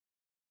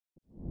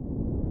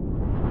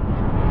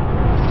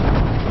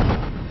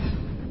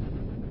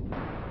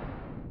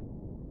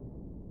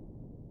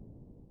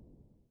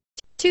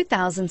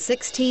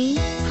2016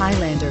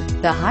 Highlander.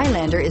 The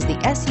Highlander is the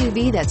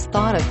SUV that's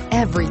thought of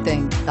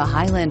everything. The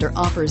Highlander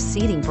offers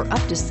seating for up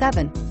to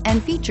 7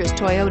 and features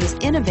Toyota's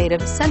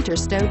innovative center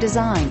stow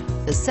design.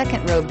 The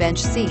second row bench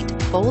seat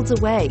folds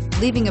away,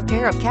 leaving a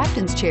pair of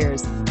captain's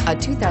chairs. A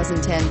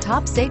 2010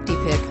 top safety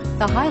pick,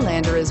 the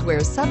Highlander is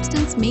where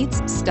substance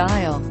meets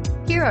style.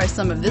 Here are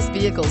some of this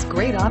vehicle's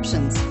great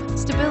options: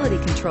 stability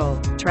control,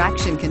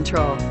 traction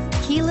control,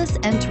 keyless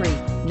entry,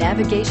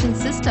 navigation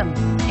system,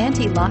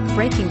 anti-lock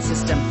braking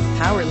system,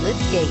 power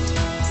lift gate,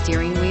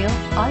 steering wheel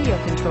audio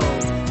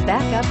controls,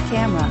 backup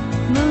camera,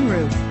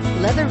 moonroof,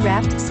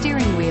 leather-wrapped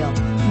steering wheel.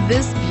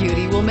 This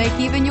beauty will make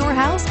even your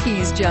house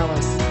keys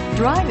jealous.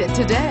 Drive it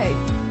today.